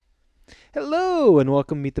Hello and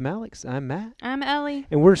welcome to Meet the Maliks. I'm Matt. I'm Ellie.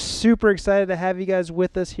 And we're super excited to have you guys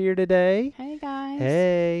with us here today. Hey, guys.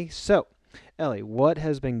 Hey. So, Ellie, what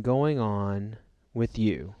has been going on with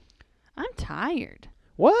you? I'm tired.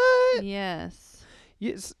 What? Yes.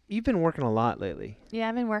 You've been working a lot lately. Yeah,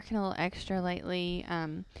 I've been working a little extra lately.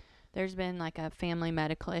 There's been like a family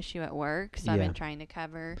medical issue at work, so I've Yeah. been trying to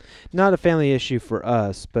cover. Not a family issue for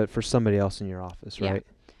us, but for somebody else in your office, Yeah. right?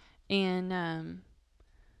 And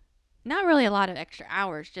not really a lot of extra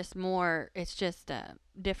hours, just more, it's just a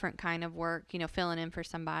different kind of work, filling in for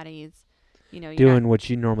somebody's, you're Doing not, what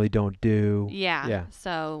you normally don't do. yeah. Yeah.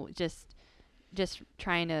 So just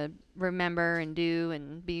trying to remember and do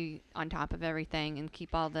and be on top of everything and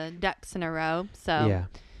keep all the ducks in a row. So Yeah.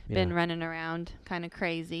 been running around kind of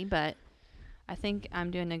crazy, but I think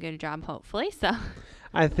I'm doing a good job, hopefully. So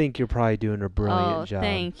I think you're probably doing a brilliant job.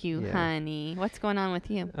 Thank you, Yeah. honey. What's going on with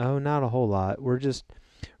you? Oh, not a whole lot. We're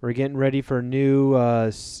getting ready for a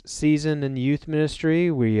new season in youth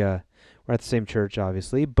ministry. We're at the same church,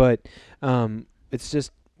 obviously, but it's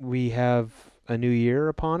just we have a new year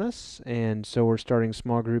upon us, and so we're starting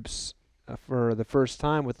small groups for the first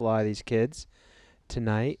time with a lot of these kids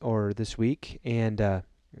tonight or this week, and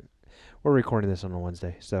we're recording this on a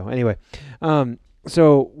Wednesday. So anyway,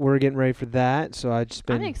 so we're getting ready for that. So I just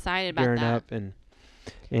I'm been excited about gearing that. up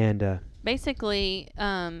and Basically,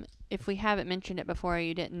 if we haven't mentioned it before,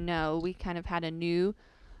 you didn't know, we kind of had a new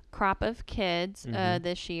crop of kids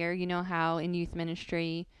this year. You know how in youth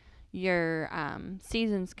ministry, your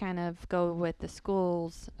seasons kind of go with the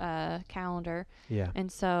school's calendar. yeah.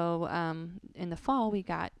 And so in the fall, we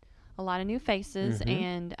got a lot of new faces,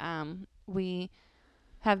 and we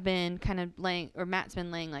have been kind of Matt's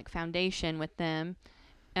been laying like foundation with them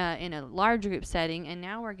in a large group setting, and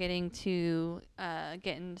now we're getting to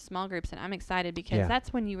get in small groups, and I'm excited because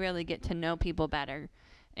that's when you really get to know people better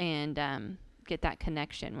and get that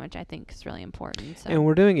connection, which I think is really important. So. And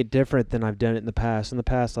we're doing it different than I've done it in the past. In the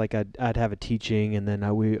past, like I'd have a teaching, and then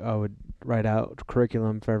I would write out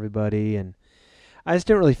curriculum for everybody, and I just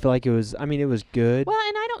didn't really feel like it was. I mean, it was good. Well,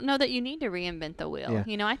 and I don't know that you need to reinvent the wheel.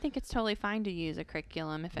 Yeah. I think it's totally fine to use a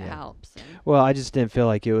curriculum if it helps. Well, I just didn't feel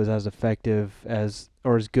like it was as effective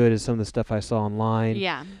or as good as some of the stuff I saw online.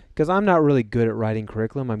 Yeah. Because I'm not really good at writing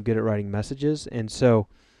curriculum. I'm good at writing messages, and so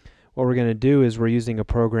what we're going to do is we're using a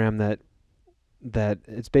program that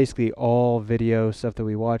it's basically all video stuff that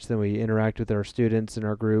we watch. Then we interact with our students in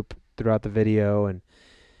our group throughout the video, and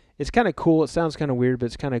it's kind of cool. It sounds kind of weird, but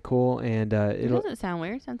it's kind of cool. And it doesn't sound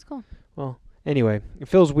weird. It sounds cool. Well, anyway, it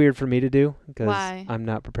feels weird for me to do because Why? I'm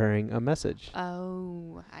not preparing a message.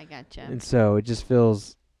 Oh, I gotcha. And so it just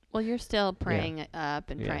feels... Well, you're still praying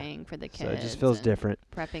up and praying for the kids. So it just feels different.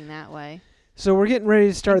 Prepping that way. So we're getting ready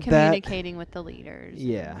to start and communicating with the leaders.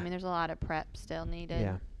 Yeah. I mean, there's a lot of prep still needed.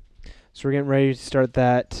 Yeah. So we're getting ready to start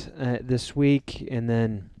that this week, and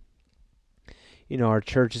then, our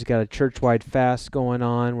church has got a church-wide fast going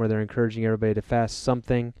on where they're encouraging everybody to fast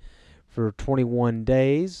something for 21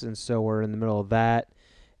 days, and so we're in the middle of that.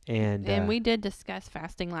 And we did discuss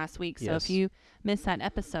fasting last week, so if you missed that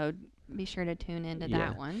episode, be sure to tune into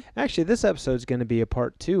that one. Actually, this episode is going to be a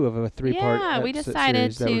part 2 of a 3-part Yeah, we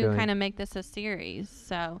decided to kind of make this a series.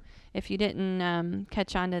 So if you didn't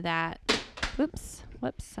catch on to that, whoops.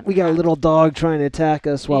 We got a little dog trying to attack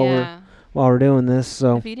us while we're doing this.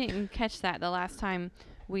 So if you didn't catch that the last time,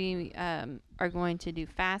 we are going to do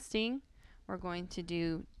fasting. We're going to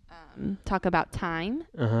do talk about time.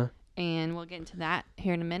 And we'll get into that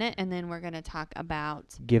here in a minute. And then we're going to talk about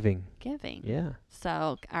giving. Yeah.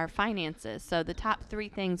 So our finances. So the top 3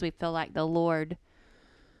 things we feel like the Lord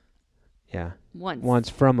wants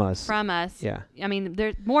from us. Yeah. I mean,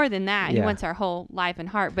 there's more than that. He wants our whole life and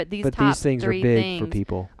heart. But these things 3 are big things for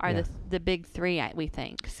people. Are the big 3, we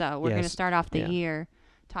think. So we're going to start off the year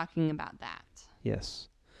talking about that. Yes.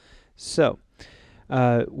 So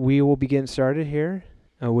we will be getting started here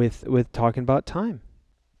with talking about time.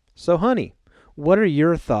 So, honey, what are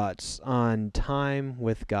your thoughts on time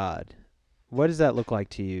with God? What does that look like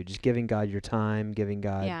to you? Just giving God your time, giving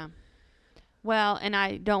God... Yeah. Well, and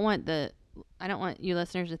I don't want you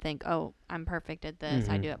listeners to think, oh, I'm perfect at this.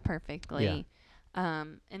 I do it perfectly. Yeah.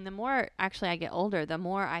 And the more actually I get older, the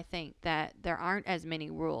more I think that there aren't as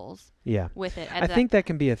many rules with it. I think that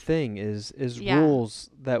can be a thing is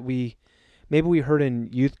rules that maybe we heard in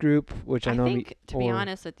youth group, which I know... I think, to be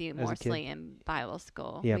honest with you, mostly in Bible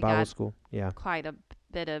school. Yeah, Bible school. Yeah. Quite a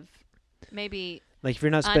bit of maybe... Like if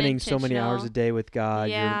you're not spending so many hours a day with God,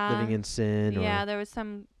 you're living in sin. Yeah, there was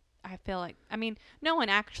some... I feel like... I mean, no one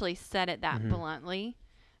actually said it that bluntly,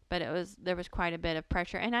 but there was quite a bit of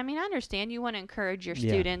pressure. And I mean, I understand you want to encourage your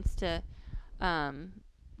students to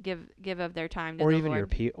give of their time to or the even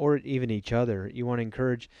Lord. or even each other. You want to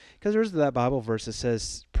encourage, because there's that Bible verse that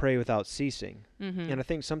says pray without ceasing. Mm-hmm. And I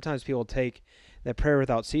think sometimes people take that prayer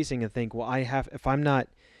without ceasing and think, well, if I'm not,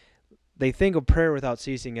 they think of prayer without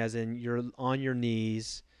ceasing as in you're on your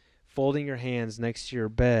knees, folding your hands next to your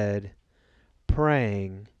bed,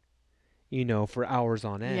 praying, for hours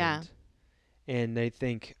on end. Yeah. And they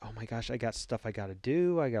think, oh my gosh, I got stuff I got to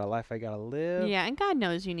do. I got a life I got to live. Yeah, and God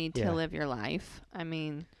knows you need Yeah. to live your life. I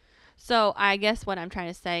mean, so I guess what I'm trying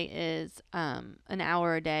to say is an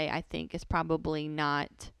hour a day, I think, is probably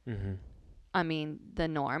not, Mm-hmm. The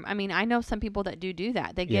norm. I know some people that do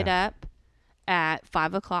that. They get up at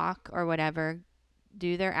 5 o'clock or whatever,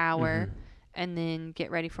 do their hour, Mm-hmm. and then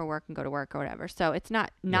get ready for work and go to work or whatever. So it's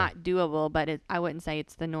not doable, but I wouldn't say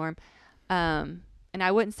it's the norm. And I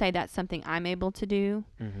wouldn't say that's something I'm able to do.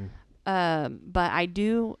 Mm-hmm. But I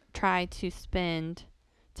do try to spend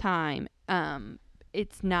time. I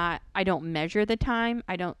don't measure the time.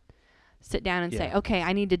 I don't sit down and say, okay,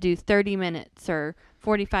 I need to do 30 minutes or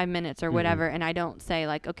 45 minutes or whatever. And I don't say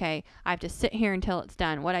like, okay, I have to sit here until it's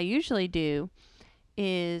done. What I usually do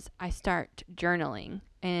is I start journaling.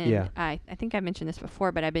 And I think I mentioned this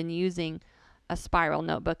before, but I've been using a spiral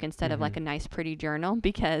notebook instead of like a nice pretty journal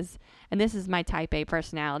because, and this is my type A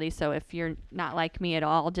personality, so if you're not like me at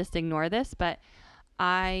all, just ignore this, but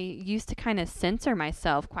I used to kind of censor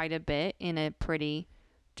myself quite a bit in a pretty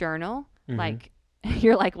journal. Like,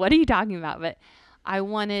 you're like, what are you talking about? But I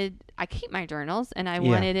keep my journals and I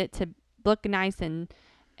wanted it to look nice and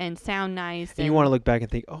sound nice. And you want to look back and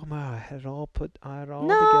think, oh my, I had it all together.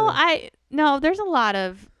 There's a lot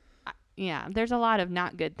of, there's a lot of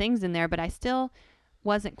not good things in there, but I still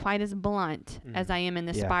wasn't quite as blunt as I am in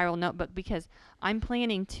the spiral notebook because I'm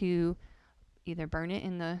planning to either burn it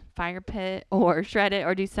in the fire pit or shred it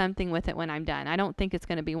or do something with it when I'm done. I don't think it's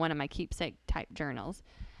going to be one of my keepsake type journals.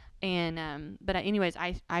 And, anyways,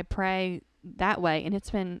 I pray that way, and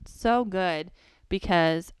it's been so good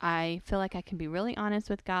because I feel like I can be really honest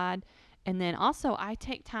with God. And then also I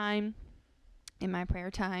take time in my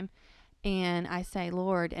prayer time and I say,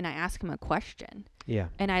 Lord, and I ask him a question. Yeah.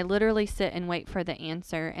 And I literally sit and wait for the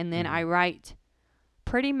answer. And then I write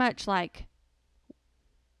pretty much like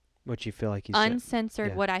what you feel like he's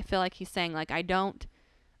uncensored, what I feel like he's saying. Like I don't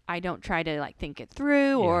try to like think it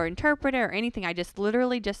through or interpret it or anything. I just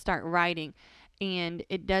literally just start writing. And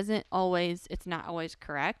it's not always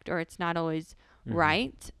correct or it's not always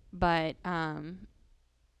right. But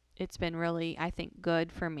it's been really, I think,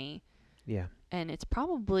 good for me. Yeah. And it's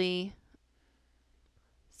probably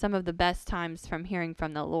some of the best times from hearing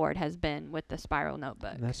from the Lord has been with the spiral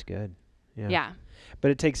notebook. That's good. Yeah. Yeah. But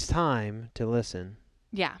it takes time to listen.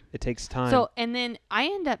 Yeah. It takes time. So, and then I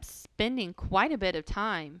end up spending quite a bit of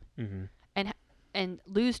time and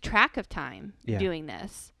lose track of time doing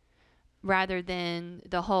this rather than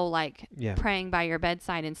the whole praying by your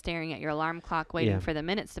bedside and staring at your alarm clock waiting for the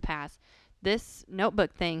minutes to pass. This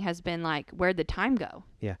notebook thing has been like, where'd the time go?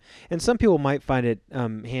 Yeah. And some people might find it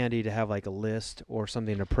handy to have like a list or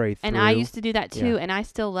something to pray through. And I used to do that too. And I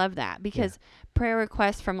still love that because prayer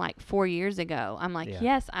requests from like 4 years ago, I'm like,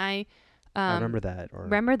 yes, I remember that.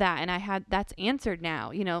 And that's answered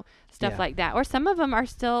now, stuff like that. Or some of them I'm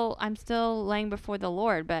still laying before the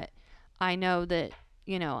Lord, but I know that,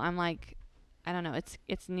 I'm like, I don't know.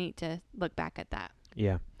 It's neat to look back at that.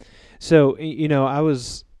 Yeah. So, I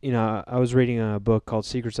was reading a book called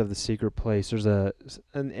Secrets of the Secret Place.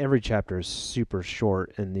 And every chapter is super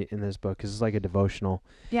short in this book because it's like a devotional.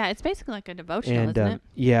 Yeah, it's basically like a devotional, isn't it?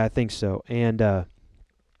 Yeah, I think so. And there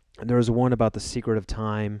was one about the secret of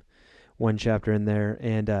time, one chapter in there.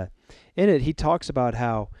 And in it, he talks about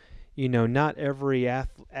how, not every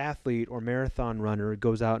athlete or marathon runner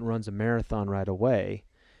goes out and runs a marathon right away.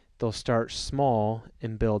 They'll start small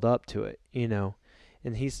and build up to it,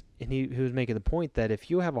 And he was making the point that if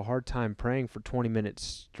you have a hard time praying for 20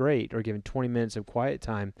 minutes straight or giving 20 minutes of quiet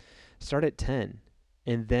time, start at 10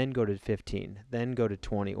 and then go to 15, then go to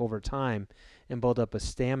 20 over time and build up a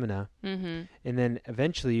stamina. And then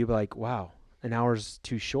eventually you'll be like, wow, an hour's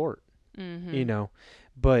too short,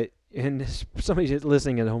 But somebody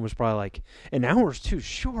listening at home was probably like, an hour's too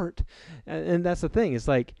short. And that's the thing. It's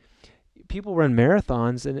like people run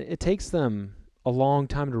marathons and it takes them a long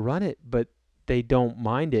time to run it, but they don't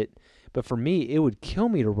mind it. But for me, it would kill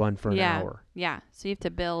me to run for an hour. Yeah. So you have to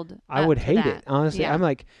build. I would hate it, honestly. I'm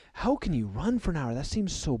like, how can you run for an hour? That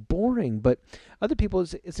seems so boring. But other people,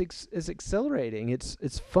 it's exhilarating.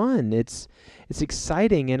 It's fun. It's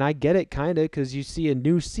exciting, and I get it kind of because you see a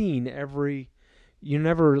new scene every. You're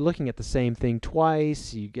never looking at the same thing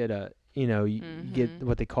twice. You get you get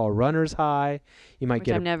what they call runner's high. You might Which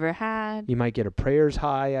get I've never had. you might get a prayer's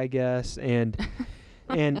high, I guess. And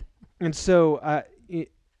and so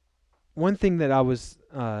one thing that I was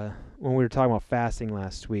when we were talking about fasting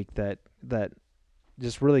last week that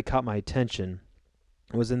just really caught my attention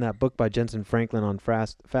was in that book by Jensen Franklin on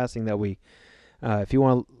fasting that we if you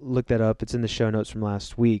want to look that up, it's in the show notes from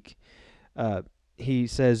last week. He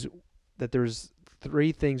says that there's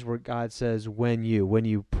 3 things where God says when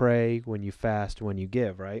you pray, when you fast, when you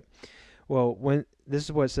give, right? Well, this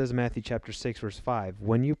is what it says in Matthew chapter 6 verse 5.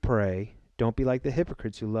 When you pray, don't be like the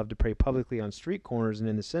hypocrites who love to pray publicly on street corners and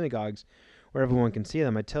in the synagogues where everyone can see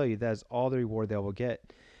them. I tell you, that is all the reward they will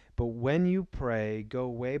get. But when you pray, go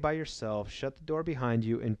away by yourself, shut the door behind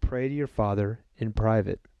you, and pray to your Father in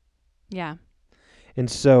private. Yeah.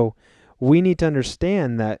 And so we need to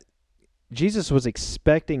understand that Jesus was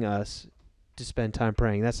expecting us to spend time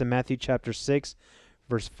praying. That's in Matthew chapter 6,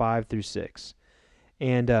 verse 5 through 6.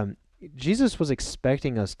 And Jesus was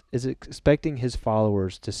expecting his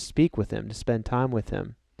followers to speak with him, to spend time with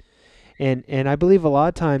him. And I believe a lot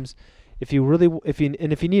of times if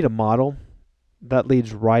you need a model, that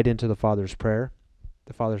leads right into the Father's Prayer.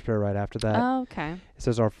 The Father's Prayer right after that. Oh, okay. It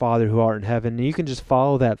says, "Our Father who art in heaven." And you can just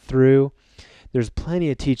follow that through. There's plenty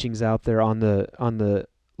of teachings out there on the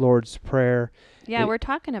Lord's Prayer. Yeah, we're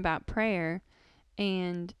talking about prayer,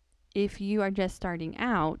 and if you are just starting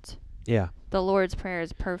out, yeah, the Lord's Prayer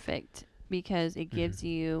is perfect because it gives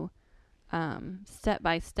you step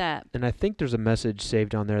by step. And I think there's a message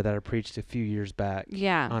saved on there that I preached a few years back.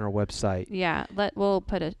 Yeah. On our website. Yeah, we'll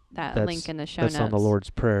put that link in the show notes. That's on the Lord's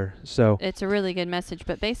Prayer. So it's a really good message,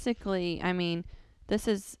 but basically, I mean, this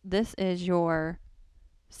is your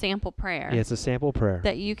sample prayer. Yeah, it's a sample prayer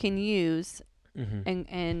that you can use,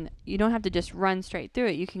 and you don't have to just run straight through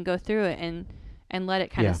it. You can go through it and let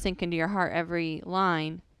it kind of sink into your heart every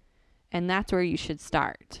line, and that's where you should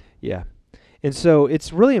start. Yeah. And so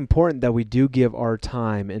it's really important that we do give our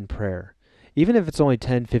time in prayer, even if it's only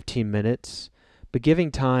 10, 15 minutes. But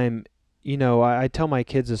giving time, I tell my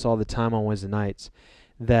kids this all the time on Wednesday nights,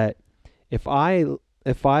 that if I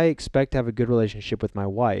expect to have a good relationship with my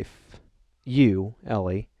wife, you,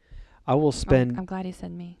 Ellie, I will spend... I'm glad he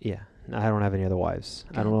said me. Yeah. I don't have any other wives.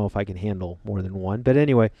 Good. I don't know if I can handle more than one. But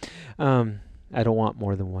anyway, I don't want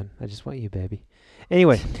more than one. I just want you, baby.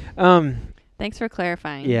 Anyway, thanks for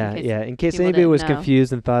clarifying. Yeah, in case anybody was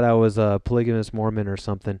confused and thought I was a polygamous Mormon or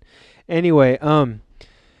something. Anyway,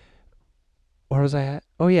 where was I at?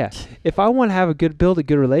 Oh yeah, if I want to build a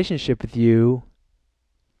good relationship with you,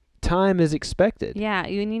 time is expected. Yeah,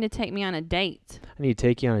 you need to take me on a date. I need to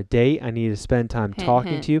take you on a date. I need to spend time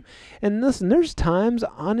talking to you. And listen, there's times,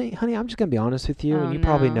 honey, I'm just gonna be honest with you, and you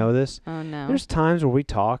probably know this. Oh no. There's times where we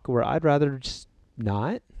talk where I'd rather just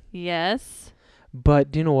not. Yes.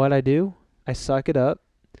 But do you know what I do? I suck it up,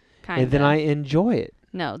 and then I enjoy it.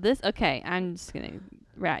 No, okay, I'm just going to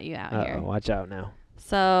rat you out here. Watch out now.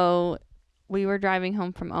 So, we were driving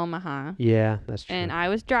home from Omaha. Yeah, that's true. And I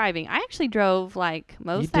was driving. I actually drove,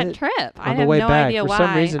 most of that trip. I have no idea why. For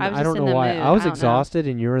some reason, I don't know why. I was exhausted,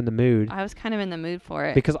 and you were in the mood. I was kind of in the mood for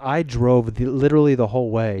it. Because I drove literally the whole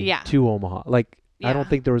way to Omaha. I don't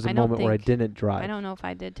think there was a moment where I didn't drive. I don't know if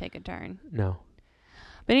I did take a turn. No.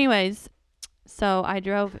 But anyways, so I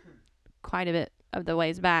drove quite a bit of the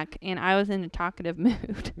ways back, and I was in a talkative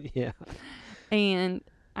mood. Yeah. And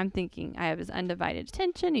I'm thinking, I have his undivided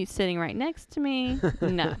attention. He's sitting right next to me.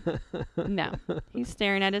 No. He's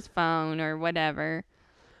staring at his phone or whatever,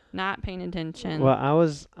 not paying attention. Well,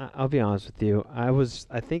 I'll be honest with you.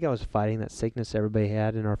 I think I was fighting that sickness everybody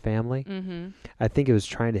had in our family. Mm-hmm. I think it was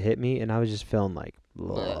trying to hit me, and I was just feeling like,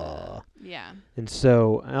 ugh. Yeah. And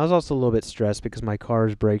so I was also a little bit stressed because my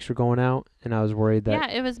car's brakes were going out, and I was worried that...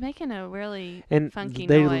 Yeah, it was making a really funky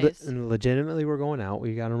noise. And legitimately were going out.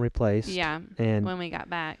 We got them replaced. Yeah, and when we got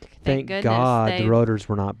back. Thank goodness God the rotors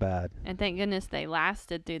were not bad. And thank goodness they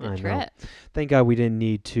lasted through the trip. Know. Thank God we didn't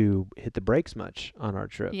need to hit the brakes much on our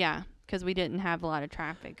trip. Yeah, because we didn't have a lot of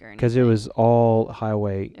traffic or anything. Because it was all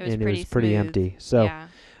highway, and it was pretty empty. So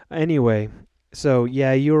anyway,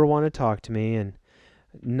 you were wanting to talk to me, and...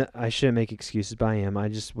 No, I shouldn't make excuses, but I am. I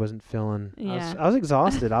just wasn't feeling... Yeah. I was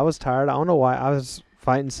exhausted. I was tired. I don't know why. I was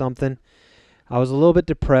fighting something. I was a little bit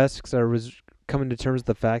depressed because I was coming to terms with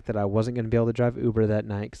the fact that I wasn't going to be able to drive Uber that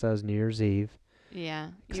night because I was New Year's Eve. Yeah.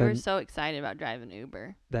 You were so excited about driving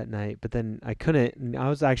Uber. That night. But then I couldn't. And I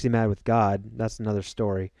was actually mad with God. That's another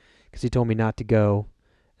story. Because he told me not to go.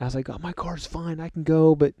 I was like, oh, my car's fine. I can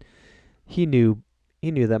go. But he knew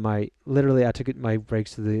that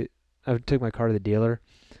I took my car to the dealer,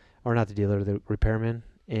 or not the dealer, the repairman,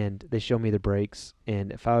 and they show me the brakes.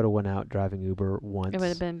 And if I would have went out driving Uber once, It would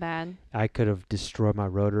have been bad. I could have destroyed my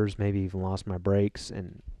rotors, maybe even lost my brakes,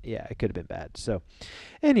 and yeah, it could have been bad. So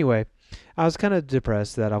anyway, I was kind of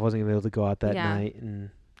depressed that I wasn't gonna be able to go out that Yeah. night, and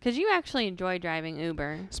Because you actually enjoy driving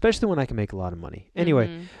Uber. especially when I can make a lot of money.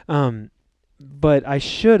 Anyway, Mhm. but I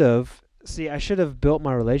should have built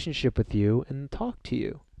my relationship with you and talked to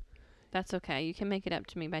you. That's okay. You can make it up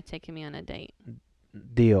to me by taking me on a date.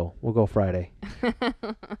 Deal. We'll go Friday,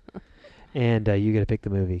 and you get to pick the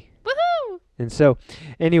movie. Woohoo! And so,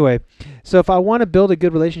 anyway, so if I want to build a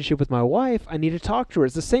good relationship with my wife, I need to talk to her.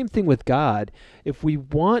 It's the same thing with God. If we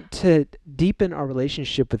want to deepen our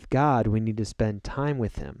relationship with God, we need to spend time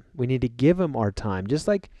with Him. We need to give Him our time. Just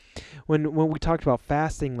like when we talked about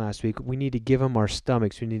fasting last week, we need to give Him our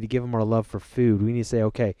stomachs. We need to give Him our love for food. We need to say,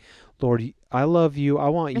 okay, Lord, I love you. I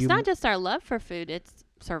want It's you. not just our love for food, it's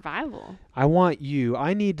survival. I want you.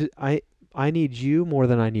 I need you more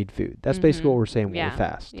than I need food. That's basically what we're saying when we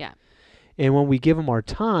fast. Yeah. And when we give Him our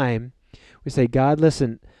time, we say, God,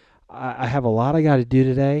 listen, I have a lot I got to do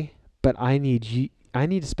today, but I need you. I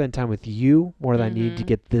need to spend time with you more than I need to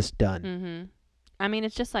get this done. Mm-hmm. I mean,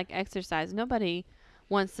 it's just like exercise. Nobody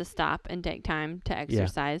wants to stop and take time to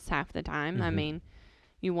exercise half the time. I mean,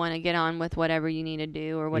 you want to get on with whatever you need to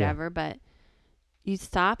do or whatever, but you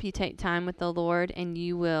stop, you take time with the Lord, and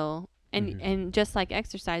you will, and just like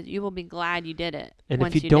exercise, you will be glad you did it. And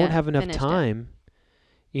once if you don't have enough finished time,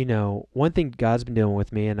 you know, one thing God's been dealing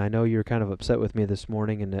with me, and I know you're kind of upset with me this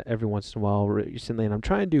morning and every once in a while recently, and I'm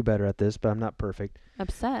trying to do better at this, but I'm not perfect.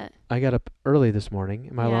 Upset. I got up early this morning,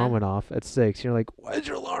 and my alarm went off at 6. You're like, why is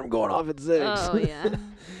your alarm going off at 6? Oh, yeah.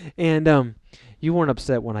 And you weren't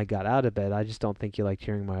upset when I got out of bed. I just don't think you liked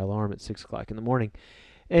hearing my alarm at 6 o'clock in the morning.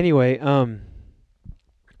 Anyway,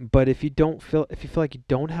 but if you feel like you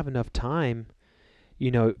don't have enough time, you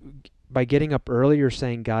know, by getting up early, you're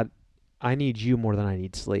saying, God, I need you more than I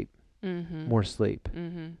need sleep. More sleep.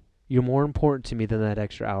 You're more important to me than that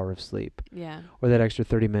extra hour of sleep. Yeah. Or that extra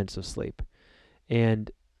 30 minutes of sleep.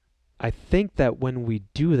 And I think that when we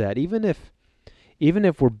do that, even if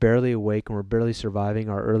we're barely awake and we're barely surviving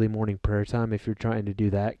our early morning prayer time, if you're trying to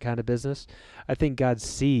do that kind of business, I think God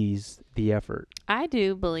sees the effort. I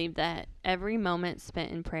do believe that every moment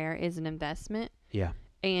spent in prayer is an investment. Yeah.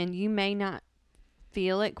 And you may not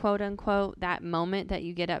feel it, quote unquote, that moment that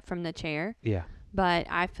you get up from the chair. Yeah. But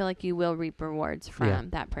I feel like you will reap rewards from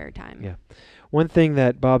that prayer time. Yeah. One thing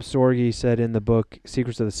that Bob Sorge said in the book,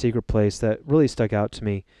 Secrets of the Secret Place, that really stuck out to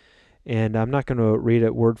me, and I'm not going to read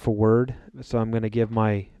it word for word, so I'm going to give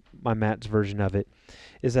my Matt's version of it,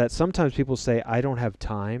 is that sometimes people say, I don't have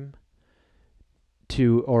time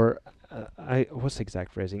to, or what's the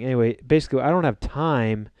exact phrasing? Anyway, basically, I don't have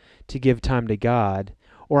time to give time to God,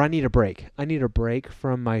 or I need a break. I need a break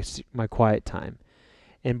from my quiet time.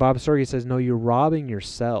 And Bob Sorge says, no, you're robbing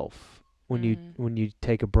yourself when you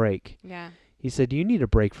take a break. Yeah. He said, you need a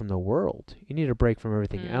break from the world. You need a break from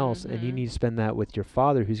everything else, and you need to spend that with your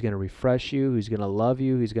Father, who's going to refresh you, who's going to love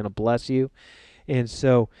you, who's going to bless you. And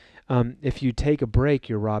so if you take a break,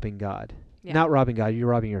 you're robbing God. Yeah. Not robbing God, you're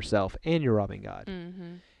robbing yourself, and you're robbing God.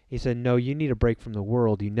 He said, no, you need a break from the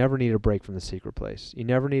world. You never need a break from the secret place. You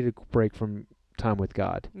never need a break from time with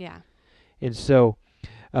God. Yeah. And so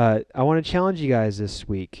I want to challenge you guys this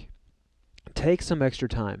week. Take some extra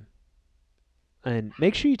time. And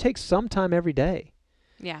make sure you take some time every day.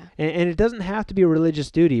 Yeah. And it doesn't have to be a religious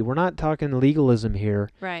duty. We're not talking legalism here.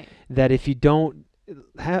 Right. That if you don't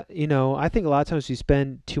have, I think a lot of times we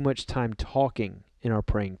spend too much time talking in our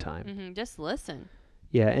praying time. Just listen.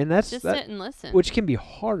 Yeah, and that's just sit and listen. Which can be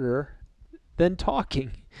harder than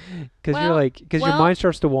talking. Because your mind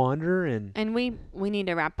starts to wander. And we need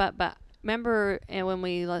to wrap up, but remember when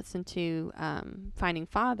we listened to Finding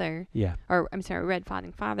Father? Yeah. Or, I'm sorry, read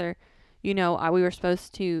Finding Father, we were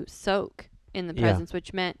supposed to soak in the presence,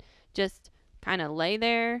 which meant just kind of lay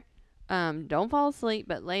there, don't fall asleep,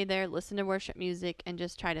 but lay there, listen to worship music, and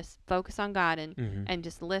just try to focus on God and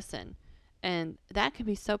just listen. And that can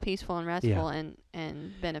be so peaceful and restful and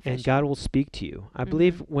beneficial. And God will speak to you. I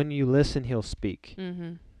believe when you listen, He'll speak.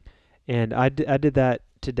 And I did that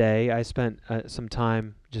today. I spent some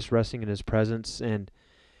time just resting in His presence, and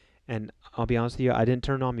I'll be honest with you, I didn't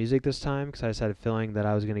turn on music this time because I just had a feeling that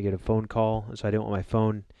I was going to get a phone call, and so I didn't want my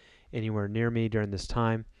phone anywhere near me during this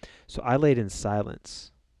time. So I laid in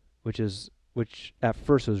silence, which at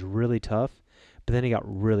first was really tough, but then it got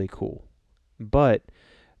really cool. But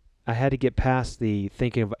I had to get past the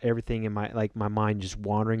thinking of everything in my mind just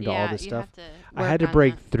wandering to all this stuff. I had to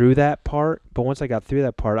break through that part, but once I got through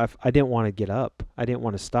that part, I didn't want to get up. I didn't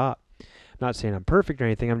want to stop. I'm not saying I'm perfect or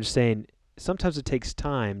anything. I'm just saying sometimes it takes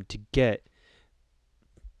time to get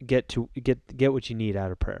get what you need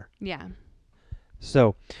out of prayer. Yeah.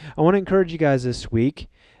 So I want to encourage you guys this week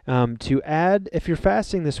to add, if you're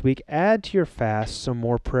fasting this week, add to your fast some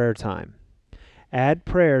more prayer time. Add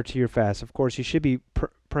prayer to your fast. Of course, you should be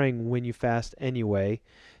praying when you fast anyway,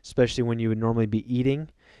 especially when you would normally be eating.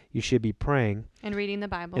 You should be praying. And reading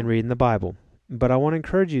the Bible. But I want to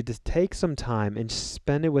encourage you to take some time and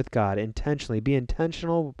spend it with God intentionally. Be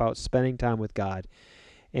intentional about spending time with God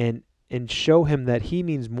and show him that he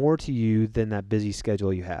means more to you than that busy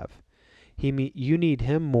schedule you have. You need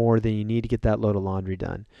him more than you need to get that load of laundry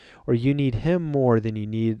done, or you need him more than you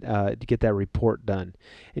need to get that report done.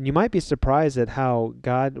 And you might be surprised at how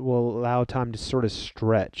God will allow time to sort of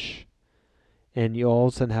stretch, and you all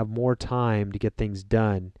of a sudden have more time to get things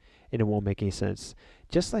done, and it won't make any sense.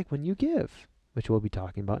 Just like when you give, which we'll be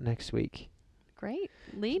talking about next week. Great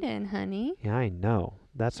lead in, honey. Yeah, I know.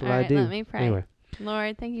 That's what All I right, do. let me pray. Anyway.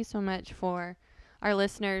 Lord, thank you so much for our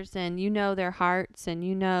listeners, and you know their hearts, and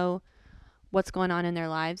you know what's going on in their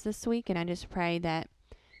lives this week. And I just pray that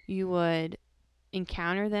you would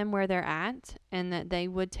encounter them where they're at, and that they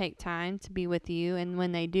would take time to be with you. And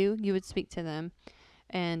when they do, you would speak to them.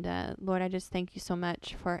 And Lord, I just thank you so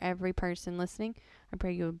much for every person listening. I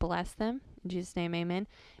pray you would bless them. In Jesus' name, amen.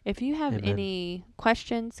 If you have any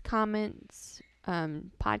questions, comments,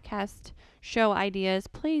 podcast show ideas,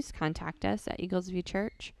 please contact us at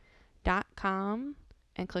eaglesviewchurch.com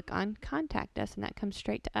and click on contact us, and that comes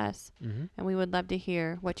straight to us. Mm-hmm. And we would love to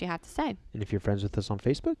hear what you have to say. And if you're friends with us on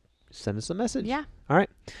Facebook, send us a message. Yeah. All right.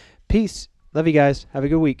 Peace. Love you guys. Have a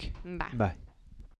good week. Bye. Bye.